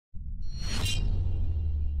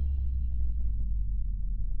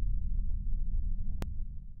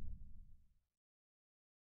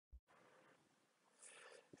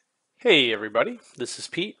Hey everybody, this is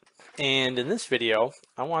Pete, and in this video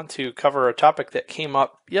I want to cover a topic that came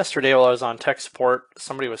up yesterday while I was on tech support.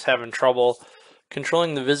 Somebody was having trouble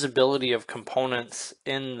controlling the visibility of components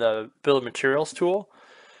in the bill of materials tool,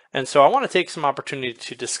 and so I want to take some opportunity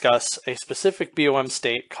to discuss a specific BOM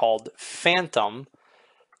state called Phantom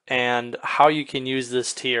and how you can use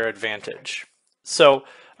this to your advantage. So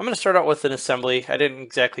I'm going to start out with an assembly. I didn't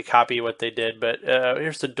exactly copy what they did, but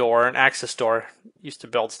here's the door, an access door. Used to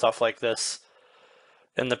build stuff like this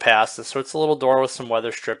in the past. And so it's a little door with some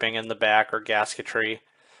weather stripping in the back or gasketry.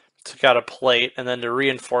 It's got a plate, and then to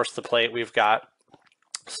reinforce the plate, we've got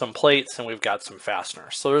some plates and we've got some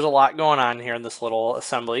fasteners. So there's a lot going on here in this little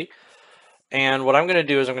assembly. And what I'm going to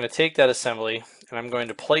do is I'm going to take that assembly and I'm going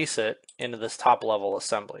to place it into this top level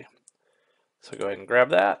assembly. So go ahead and grab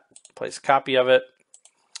that, place a copy of it,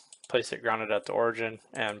 place it grounded at the origin,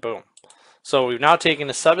 and boom. So we've now taken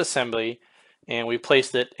a subassembly and we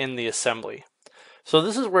placed it in the assembly. So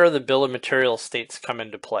this is where the bill of materials states come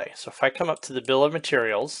into play. So if I come up to the bill of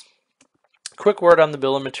materials, quick word on the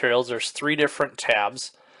bill of materials, there's 3 different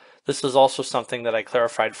tabs. This is also something that I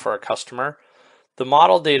clarified for a customer. The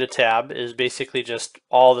model data tab is basically just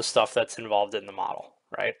all the stuff that's involved in the model,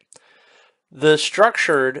 right? The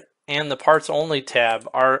structured and the parts only tab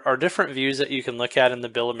are different views that you can look at in the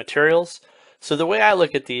bill of materials. So the way I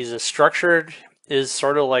look at these is structured is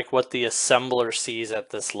sort of like what the assembler sees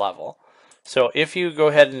at this level. So if you go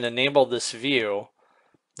ahead and enable this view,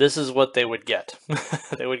 this is what they would get.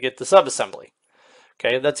 They would get the subassembly.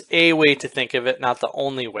 Okay, that's a way to think of it, not the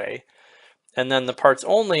only way. And then the parts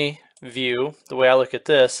only view, the way I look at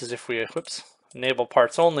this is if we enable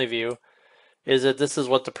parts only view, is that this is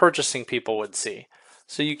what the purchasing people would see.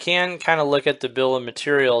 So you can kind of look at the bill of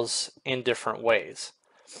materials in different ways.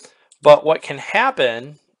 But what can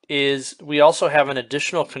happen is we also have an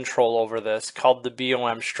additional control over this called the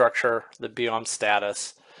BOM structure, the BOM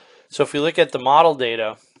status. So if we look at the model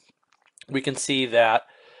data, we can see that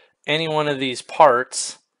any one of these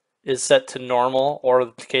parts is set to normal, or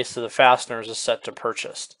in the case of the fasteners is set to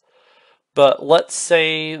purchased. But let's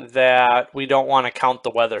say that we don't want to count the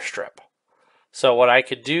weather strip. So what I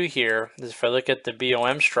could do here is if I look at the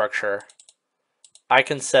BOM structure, I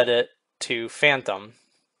can set it to Phantom.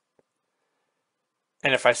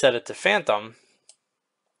 And if I set it to Phantom,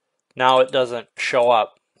 now it doesn't show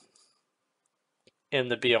up in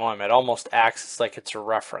the BOM. It almost acts like it's a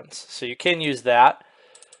reference. So you can use that.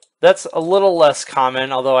 That's a little less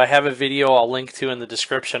common, although I have a video I'll link to in the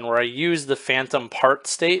description where I use the Phantom part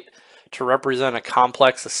state to represent a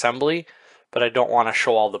complex assembly, but I don't want to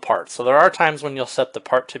show all the parts. So there are times when you'll set the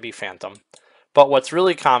part to be Phantom. But what's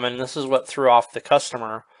really common, and this is what threw off the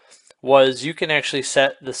customer, was you can actually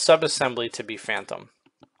set the subassembly to be Phantom.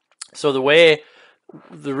 So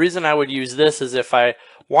the reason I would use this is if I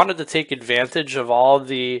wanted to take advantage of all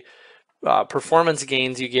the performance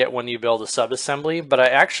gains you get when you build a subassembly, but I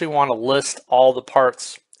actually want to list all the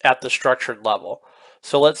parts at the structured level.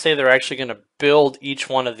 So let's say they're actually going to build each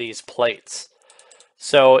one of these plates.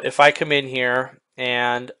 So if I come in here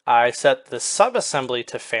and I set the subassembly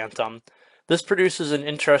to Phantom, this produces an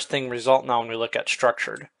interesting result now when we look at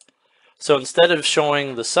structured. So instead of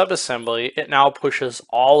showing the subassembly, it now pushes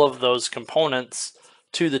all of those components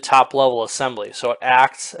to the top level assembly. So it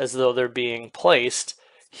acts as though they're being placed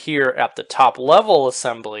here at the top level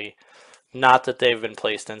assembly, not that they've been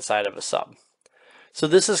placed inside of a sub. So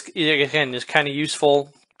this is, again, is kind of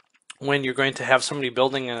useful when you're going to have somebody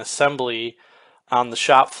building an assembly on the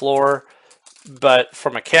shop floor. But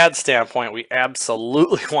from a CAD standpoint, we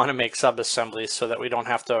absolutely want to make subassemblies so that we don't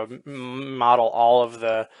have to model all of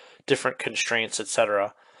the different constraints,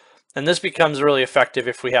 etc. And this becomes really effective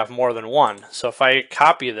if we have more than one. So if I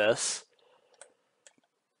copy this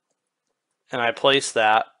and I place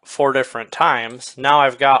that 4 different times, now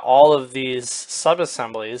I've got all of these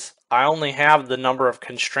subassemblies. I only have the number of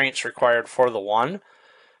constraints required for the one,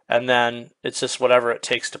 and then it's just whatever it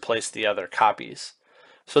takes to place the other copies.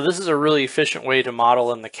 So this is a really efficient way to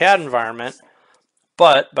model in the CAD environment,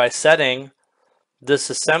 but by setting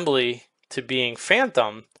this assembly to being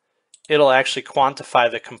Phantom, it'll actually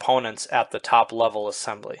quantify the components at the top level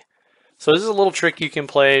assembly. So this is a little trick you can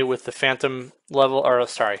play with the Phantom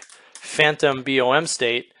BOM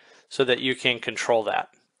state so that you can control that.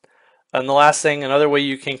 And the last thing, another way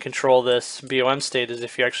you can control this BOM state is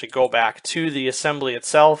if you actually go back to the assembly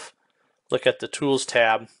itself, look at the Tools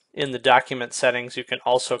tab. In the document settings, you can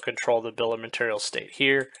also control the bill of materials state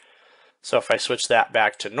here. So if I switch that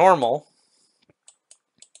back to normal,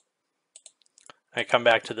 I come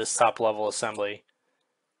back to this top level assembly,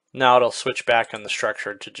 Now it'll switch back on the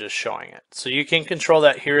structure to just showing it. So you can control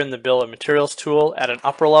that here in the Bill of Materials tool at an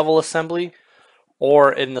upper level assembly,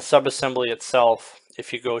 or in the subassembly itself.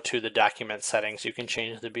 If you go to the document settings, you can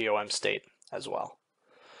change the BOM state as well.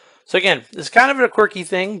 So again, it's kind of a quirky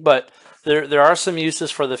thing, but there are some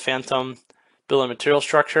uses for the Phantom Bill of Materials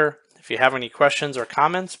structure. If you have any questions or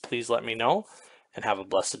comments, please let me know, and have a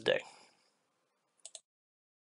blessed day.